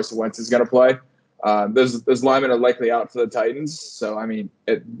know if Carson Wentz is going to play. Those linemen are likely out for the Titans. So, I mean,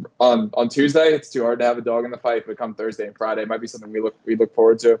 on Tuesday, it's too hard to have a dog in the fight. But come Thursday and Friday, it might be something we look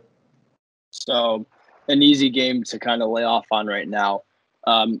forward to. So, an easy game to kind of lay off on right now.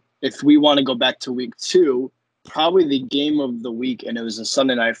 If we want to go back to week 2, probably the game of the week, and it was a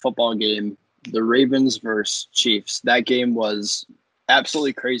Sunday night football game, the Ravens versus Chiefs. That game was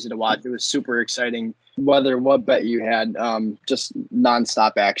absolutely crazy to watch. It was super exciting. What bet you had, just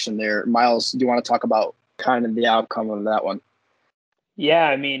nonstop action there. Miles, do you want to talk about kind of the outcome of that one? Yeah,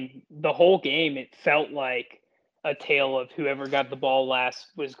 I mean, the whole game, it felt like a tale of whoever got the ball last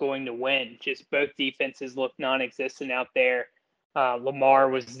was going to win. Just both defenses looked non-existent out there. Lamar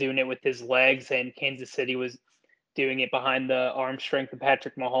was doing it with his legs, and Kansas City was doing it behind the arm strength of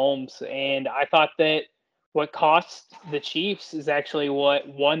Patrick Mahomes. And I thought that what cost the Chiefs is actually what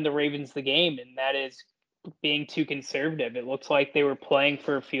won the Ravens the game, and that is being too conservative. It looks like they were playing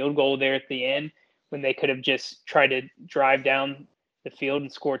for a field goal there at the end when they could have just tried to drive down the field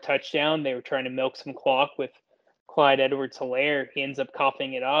and score a touchdown. They were trying to milk some clock with Clyde Edwards-Helaire. He ends up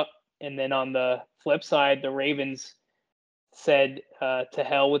coughing it up. And then on the flip side, the Ravens said to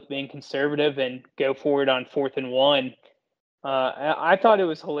hell with being conservative and go for it on 4th and 1. I thought it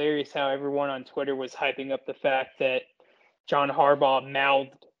was hilarious how everyone on Twitter was hyping up the fact that John Harbaugh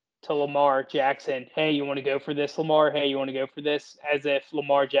mouthed to Lamar Jackson, "Hey, you want to go for this, Lamar? Hey, you want to go for this?" As if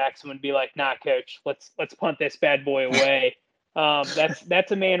Lamar Jackson would be like, "Nah, coach, let's punt this bad boy away."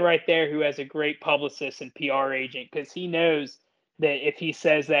 That's a man right there who has a great publicist and PR agent, because he knows that if he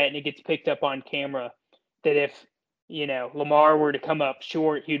says that and it gets picked up on camera, that if Lamar were to come up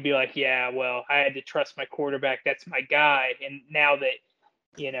short, he'd be like, "Yeah, well, I had to trust my quarterback. That's my guy." And now that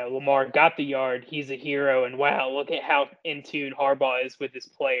Lamar got the yard, he's a hero. And wow, look at how in tune Harbaugh is with his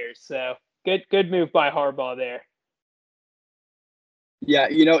players. So good move by Harbaugh there. Yeah,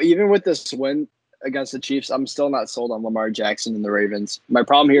 even with this win against the Chiefs, I'm still not sold on Lamar Jackson and the Ravens. My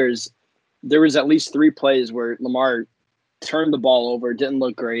problem here is there was at least 3 plays where Lamar turned the ball over, didn't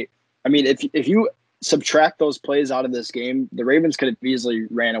look great. I mean, if you subtract those plays out of this game, the Ravens could have easily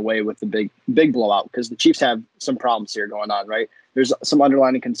ran away with the big blowout, because the Chiefs have some problems here going on, right? There's some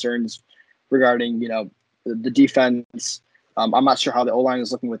underlying concerns regarding, the defense. I'm not sure how the O-line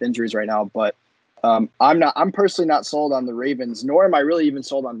is looking with injuries right now, but I'm personally not sold on the Ravens, nor am I really even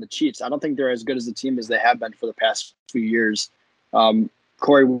sold on the Chiefs. I don't think they're as good as the team as they have been for the past few years.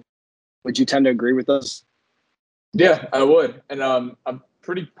 Corey, would you tend to agree with us? Yeah, I would. And I'm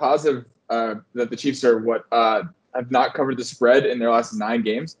pretty positive that the Chiefs are have not covered the spread in their last 9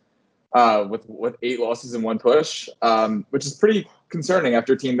 games, with 8 losses in 1 push, which is pretty concerning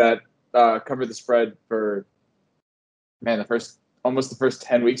after a team that covered the spread for almost the first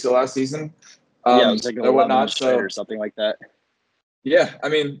 10 weeks of last season. It was like 11 straight or something like that. Yeah, I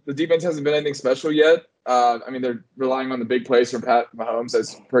mean, the defense hasn't been anything special yet. I mean, they're relying on the big plays from Pat Mahomes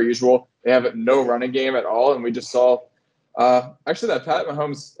as per usual. They have no running game at all, and we just saw actually that Pat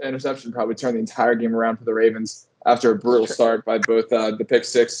Mahomes interception probably turned the entire game around for the Ravens after a brutal start by both the pick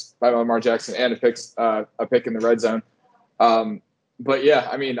 6 by Lamar Jackson and a pick in the red zone. But yeah,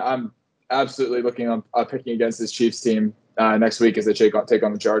 I mean, I'm absolutely looking on picking against this Chiefs team next week as they take on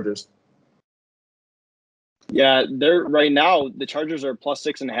the Chargers. Yeah, they're right now, the Chargers are plus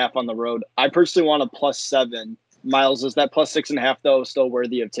 6.5 on the road. I personally want a plus 7. Miles, is that plus 6.5 though still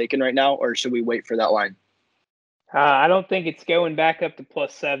worthy of taking right now, or should we wait for that line? I don't think it's going back up to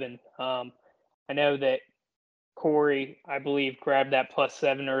plus 7. I know that Corey, I believe, grabbed that plus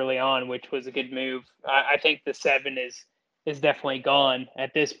 7 early on, which was a good move. I think the 7 is definitely gone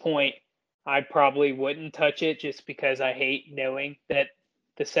at this point. I probably wouldn't touch it just because I hate knowing that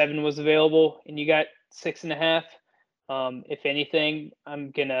the 7 was available and you got 6.5. If anything,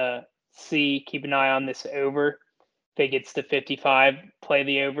 I'm gonna keep an eye on this over. If it gets to 55, play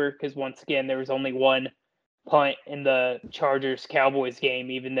the over, because once again, there was only 1 punt in the Chargers-Cowboys game,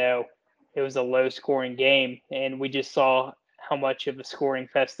 even though it was a low-scoring game, and we just saw how much of a scoring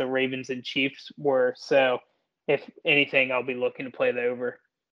fest the Ravens and Chiefs were. So, if anything, I'll be looking to play the over.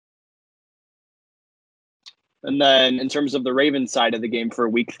 And then in terms of the Ravens side of the game for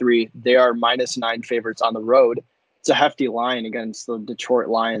week 3, they are -9 favorites on the road. It's a hefty line against the Detroit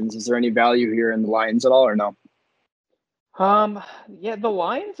Lions. Is there any value here in the Lions at all or no? Yeah, the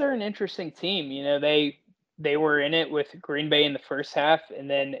Lions are an interesting team. You know, they were in it with Green Bay in the first half, and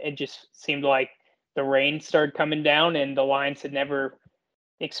then it just seemed like the rain started coming down, and the Lions had never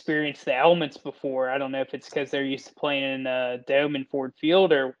experienced the elements before. I don't know if it's because they're used to playing in a dome in Ford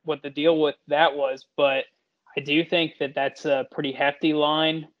Field or what the deal with that was, but I do think that that's a pretty hefty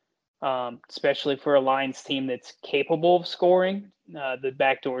line, especially for a Lions team that's capable of scoring. The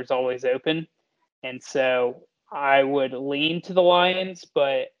back door is always open. And so I would lean to the Lions,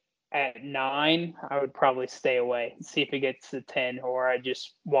 but at 9, I would probably stay away and see if it gets to 10, or I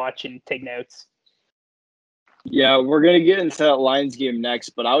just watch and take notes. Yeah, we're going to get into that Lions game next,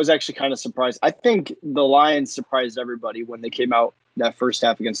 but I was actually kind of surprised. I think the Lions surprised everybody when they came out that first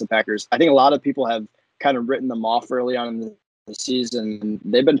half against the Packers. I think a lot of people have kind of written them off early on in the season.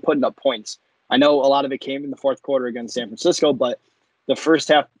 They've been putting up points. I know a lot of it came in the fourth quarter against San Francisco, but the first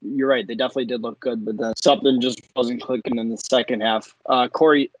half, you're right, they definitely did look good, but then something just wasn't clicking in the second half.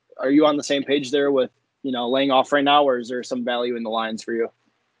 Corey, are you on the same page there with, laying off right now, or is there some value in the Lions for you?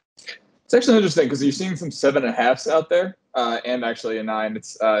 It's actually interesting because you're seeing some 7.5s out there, and actually a 9.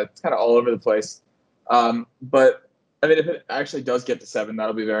 It's kind of all over the place. But I mean, if it actually does get to 7,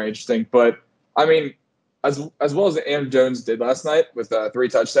 that'll be very interesting. But I mean, as well as Aaron Jones did last night with 3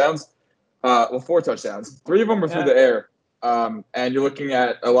 touchdowns, 4 touchdowns, 3 of them were through the air. And you're looking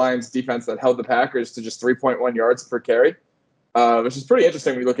at a Lions defense that held the Packers to just 3.1 yards per carry, which is pretty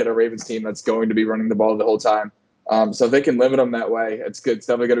interesting when you look at a Ravens team that's going to be running the ball the whole time. So if they can limit them that way, it's good. It's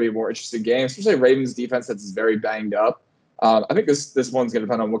definitely going to be a more interesting game, especially Ravens defense that's very banged up. I think this one's going to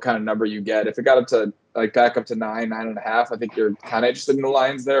depend on what kind of number you get. If it got up to back up to 9.5, I think you're kind of interested in the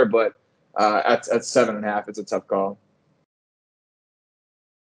Lions there. But at 7.5, it's a tough call.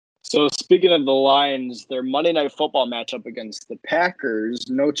 So speaking of the Lions, their Monday Night Football matchup against the Packers,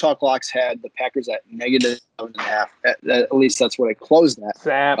 No Chalk Locks had the Packers at -7.5. At least that's what it closed at.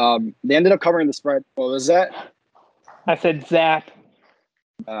 Zap. They ended up covering the spread. What was that? I said zap.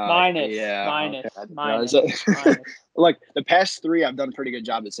 Minus. Look, the past 3, I've done a pretty good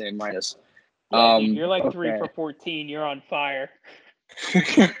job at saying minus. Yeah, dude, you're like 3 for 14. You're on fire.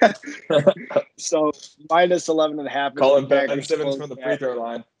 So minus 11.5. Calling Ben Simmons from the free throw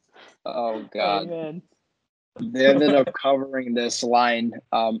line. Oh God. Amen. They ended up covering this line.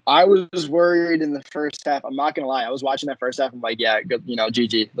 I was worried in the first half. I'm not gonna lie. I was watching that first half. I'm like, yeah, good,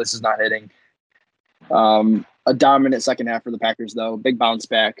 GG. This is not hitting. A dominant second half for the Packers, though. Big bounce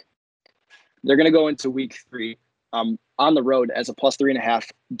back. They're gonna go into week 3 on the road as a +3.5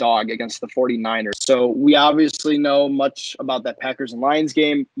 dog against the 49ers. So we obviously know much about that Packers and Lions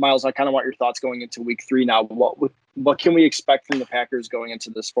game. Miles, I kind of want your thoughts going into week 3 now. What can we expect from the Packers going into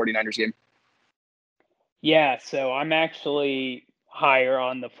this 49ers game? Yeah, so I'm actually higher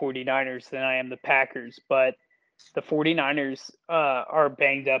on the 49ers than I am the Packers, but the 49ers are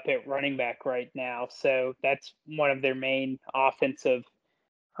banged up at running back right now. So that's one of their main offensive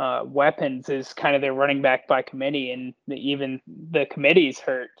weapons is kind of their running back by committee, and even the committee's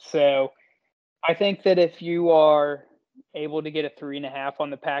hurt. So I think that if you are able to get a 3.5 on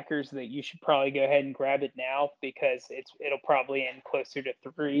the Packers, that you should probably go ahead and grab it now because it'll probably end closer to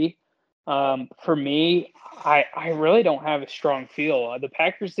 3. For me, I really don't have a strong feel. The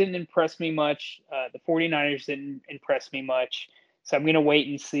Packers didn't impress me much. The 49ers didn't impress me much. So I'm going to wait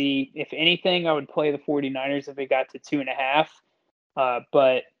and see. If anything, I would play the 49ers if it got to 2.5.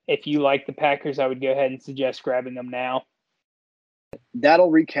 But if you like the Packers, I would go ahead and suggest grabbing them now.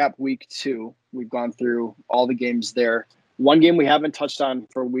 That'll recap week 2. We've gone through all the games there. One game we haven't touched on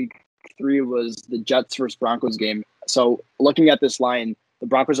for week 3 was the Jets versus Broncos game. So looking at this line, the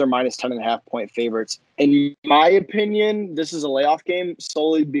Broncos are minus 10.5 point favorites. In my opinion, this is a layoff game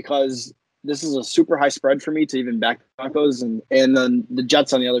solely because this is a super high spread for me to even back the Broncos. And then the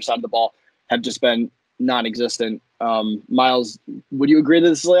Jets on the other side of the ball have just been non-existent. Miles, would you agree that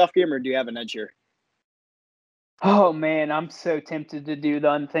this is a layoff game, or do you have an edge here? Oh, man, I'm so tempted to do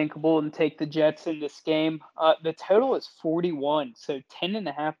the unthinkable and take the Jets in this game. The total is 41, so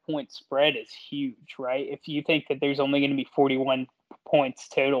 10.5 point spread is huge, right? If you think that there's only going to be 41 points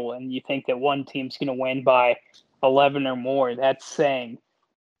total and you think that one team's going to win by 11 or more, that's saying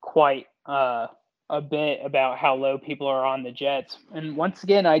quite a bit about how low people are on the Jets. And once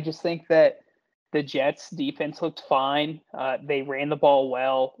again, I just think that the Jets defense looked fine. They ran the ball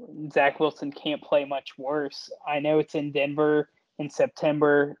well. Zach Wilson can't play much worse. I know it's in Denver in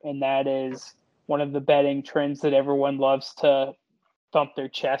September, and that is one of the betting trends that everyone loves to thump their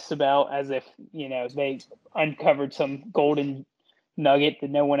chest about, as if, they uncovered some golden nugget that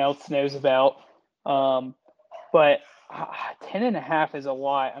no one else knows about. But 10.5 is a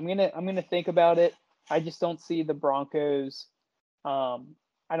lot. I'm gonna think about it. I just don't see the Broncos.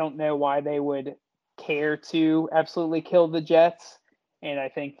 I don't know why they would care to absolutely kill the Jets. And I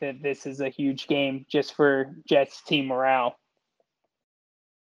think that this is a huge game just for Jets team morale.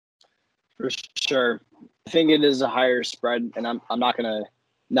 For sure. I think it is a higher spread, and I'm not going to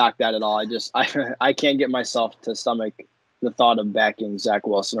knock that at all. I can't get myself to stomach the thought of backing Zach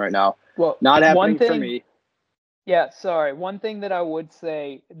Wilson right now. Well, not happening for me. Yeah, sorry. One thing that I would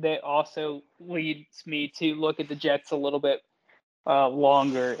say that also leads me to look at the Jets a little bit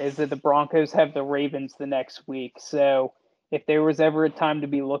longer is that the Broncos have the Ravens the next week. So if there was ever a time to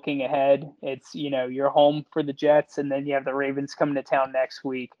be looking ahead, it's, you're home for the Jets and then you have the Ravens coming to town next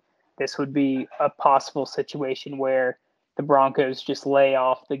week. This would be a possible situation where the Broncos just lay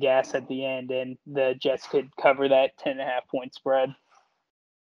off the gas at the end and the Jets could cover that 10.5-point spread.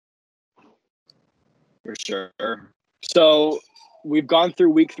 For sure. So we've gone through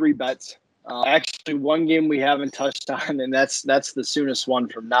week 3 bets. Actually, one game we haven't touched on, and that's the soonest one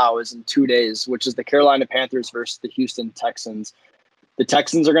from now, is in 2 days, which is the Carolina Panthers versus the Houston Texans. The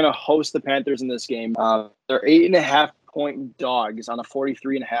Texans are going to host the Panthers in this game. They're 8.5-point dogs on a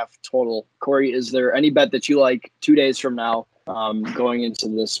 43.5 total. Corey, is there any bet that you like 2 days from now going into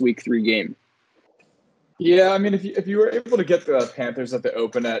this week 3 game? Yeah, I mean, if you were able to get the Panthers at the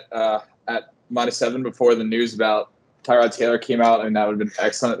open at -7 before the news about Tyrod Taylor came out, and that would have been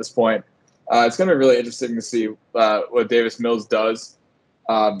excellent at this point. It's going to be really interesting to see what Davis Mills does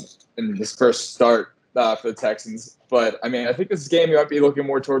in this first start for the Texans. But, I mean, I think this game you might be looking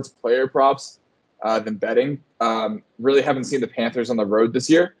more towards player props than betting. Really haven't seen the Panthers on the road this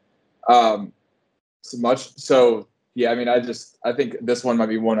year so much. So, yeah, I mean, I think this one might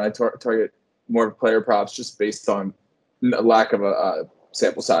be one I target more player props just based on a lack of a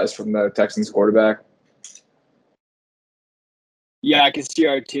sample size from the Texans quarterback. Yeah, I can see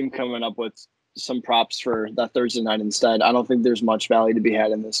our team coming up with some props for that Thursday night instead. I don't think there's much value to be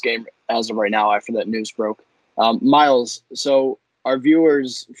had in this game as of right now after that news broke. Miles, so our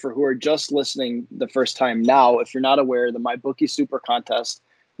viewers for who are just listening the first time now, if you're not aware, the MyBookie Super Contest,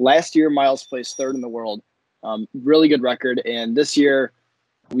 last year Miles placed 3rd in the world. Really good record. And this year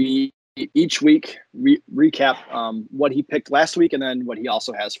we each week recap what he picked last week and then what he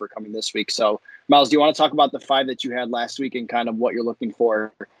also has for coming this week. So, Miles, do you want to talk about the 5 that you had last week and kind of what you're looking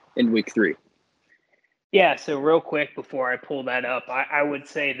for in week 3? Yeah, so real quick before I pull that up, I would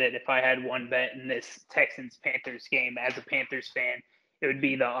say that if I had one bet in this Texans-Panthers game as a Panthers fan, it would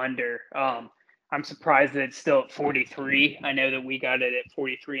be the under. I'm surprised that it's still at 43. I know that we got it at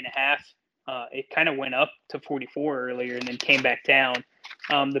 43.5. It kind of went up to 44 earlier and then came back down.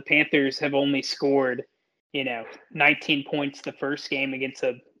 The Panthers have only scored, 19 points the first game against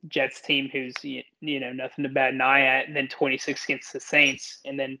a Jets team who's, nothing to bat an eye at, and then 26 against the Saints.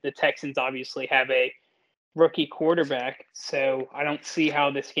 And then the Texans obviously have a rookie quarterback. So I don't see how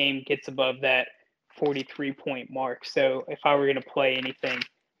this game gets above that 43-point mark. So if I were going to play anything,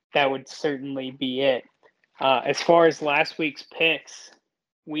 that would certainly be it. As far as last week's picks,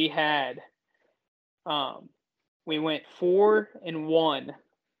 we had we went 4-1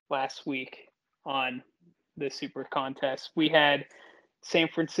 last week on the Super Contest. We had San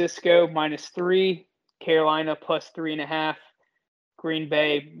Francisco -3, Carolina +3.5, Green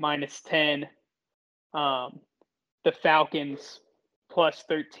Bay -10. The Falcons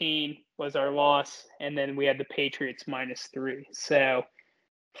 +13 was our loss, and then we had the Patriots -3. So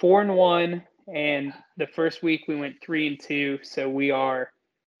 4-1, and the first week we went 3-2. So we are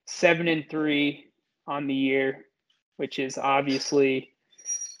 7-3 on the year, which is obviously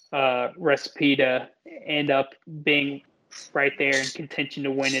recipe to end up being right there in contention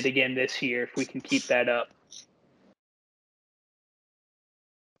to win it again this year if we can keep that up.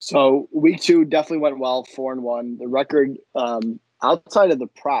 So week 2 definitely went well, 4-1. The record outside of the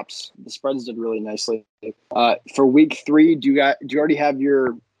props, the spreads did really nicely. For week 3, do you already have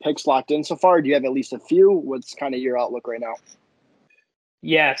your picks locked in so far? Or do you have at least a few? What's kind of your outlook right now?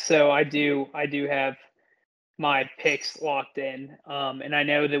 Yeah, so I do have my picks locked in. And I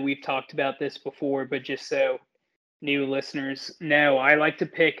know that we've talked about this before, but just so new listeners know, I like to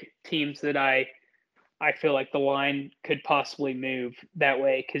pick teams that I feel like the line could possibly move that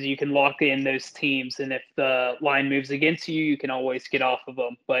way, because you can lock in those teams, and if the line moves against you, you can always get off of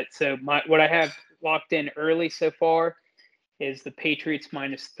them. But so what I have locked in early so far is the Patriots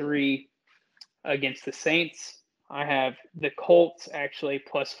 -3 against the Saints. I have the Colts actually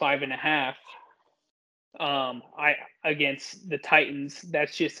 +5.5 against the Titans.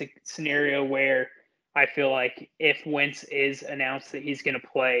 That's just a scenario where I feel like if Wentz is announced that he's going to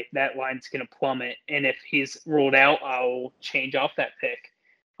play, that line's going to plummet. And if he's ruled out, I'll change off that pick.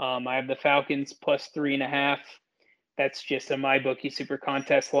 I have the Falcons plus 3.5. That's just a MyBookie Super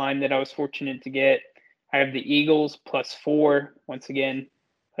Contest line that I was fortunate to get. I have the Eagles plus 4, once again,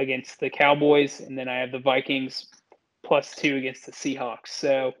 against the Cowboys. And then I have the Vikings plus 2 against the Seahawks.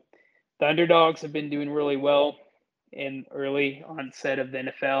 So the underdogs have been doing really well in early onset of the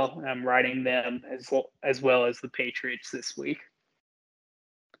NFL. And I'm riding them as well as the Patriots this week.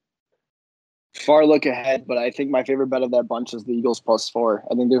 Far look ahead, but I think my favorite bet of that bunch is the Eagles plus 4.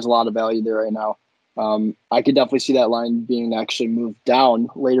 I think there's a lot of value there right now. I could definitely see that line being actually moved down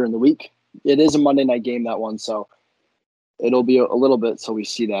later in the week. It is a Monday night game, that one, so it'll be a little bit so we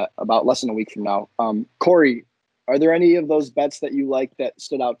see that about less than a week from now. Corey, are there any of those bets that you like that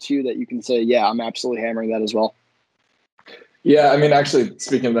stood out to you that you can say, yeah, I'm absolutely hammering that as well? Yeah, I mean, actually,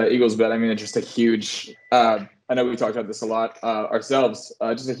 speaking of that Eagles bet, I mean, it's just a huge I know we talked about this a lot ourselves.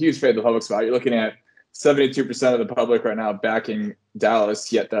 Just a huge fade of the public spot. You're looking at 72% of the public right now backing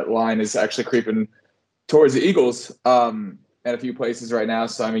Dallas, yet that line is actually creeping towards the Eagles in a few places right now.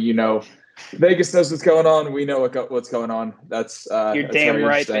 So, I mean, Vegas knows what's going on. We know what's going on. That's You're that's damn very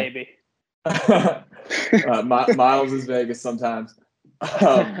right, baby. Miles is Vegas sometimes.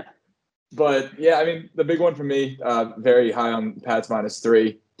 But, yeah, I mean, the big one for me, very high on Pats minus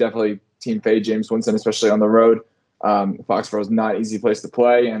 3. Definitely team fade Jameis Winston, especially on the road. Foxborough is not an easy place to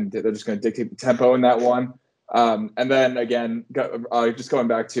play, and they're just going to dictate the tempo in that one. And then, again, just going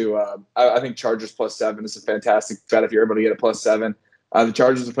back to I think Chargers plus 7 is a fantastic bet if you're able to get a plus 7. The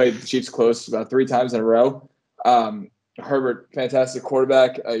Chargers have played the Chiefs close about 3 times in a row. Herbert, fantastic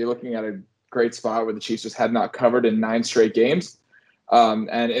quarterback. You're looking at a great spot where the Chiefs just had not covered in 9 straight games.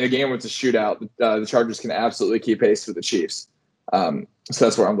 And in a game where it's a shootout, the Chargers can absolutely keep pace with the Chiefs. So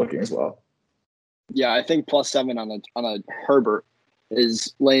that's where I'm looking as well. Yeah, I think plus 7 on a Herbert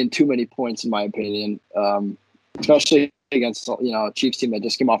is laying too many points in my opinion, especially against a Chiefs team that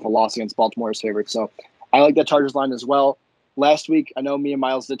just came off a loss against Baltimore's favorite. So I like that Chargers line as well. Last week, I know me and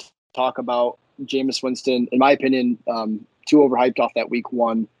Miles did talk about Jameis Winston. In my opinion, too overhyped off that week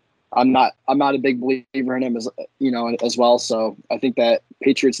 1. I'm not a big believer in him as well. So I think that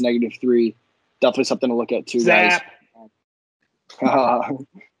Patriots -3 definitely something to look at too, guys.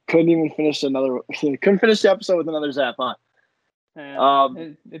 Couldn't even finish couldn't finish the episode with another zap, huh?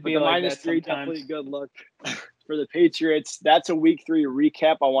 It'd be be like -3 definitely a good look for the Patriots. That's a week 3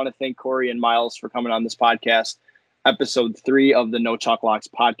 recap. I want to thank Corey and Miles for coming on this podcast, episode 3 of the No Chalk Locks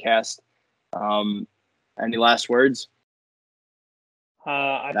podcast. Any last words?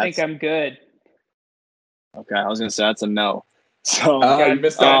 I think I'm good. Okay, I was gonna say that's a no. So you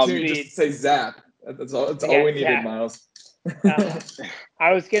missed the opportunity just to say zap. That's all. That's all we needed, zap. Miles.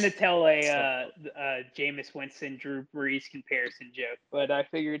 I was gonna tell a Jameis Winston Drew Brees comparison joke, but I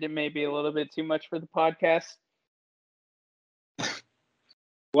figured it may be a little bit too much for the podcast.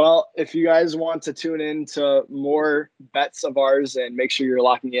 Well, if you guys want to tune in to more bets of ours and make sure you're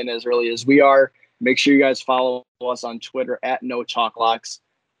locking in as early as we are, make sure you guys follow us on Twitter at No Chalk Locks.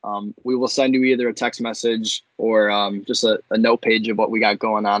 We will send you either a text message or just a note page of what we got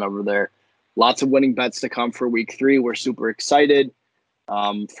going on over there. Lots of winning bets to come for week 3. We're super excited.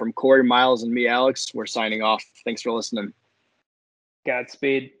 From Corey, Miles, and me, Alex, we're signing off. Thanks for listening.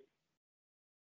 Godspeed.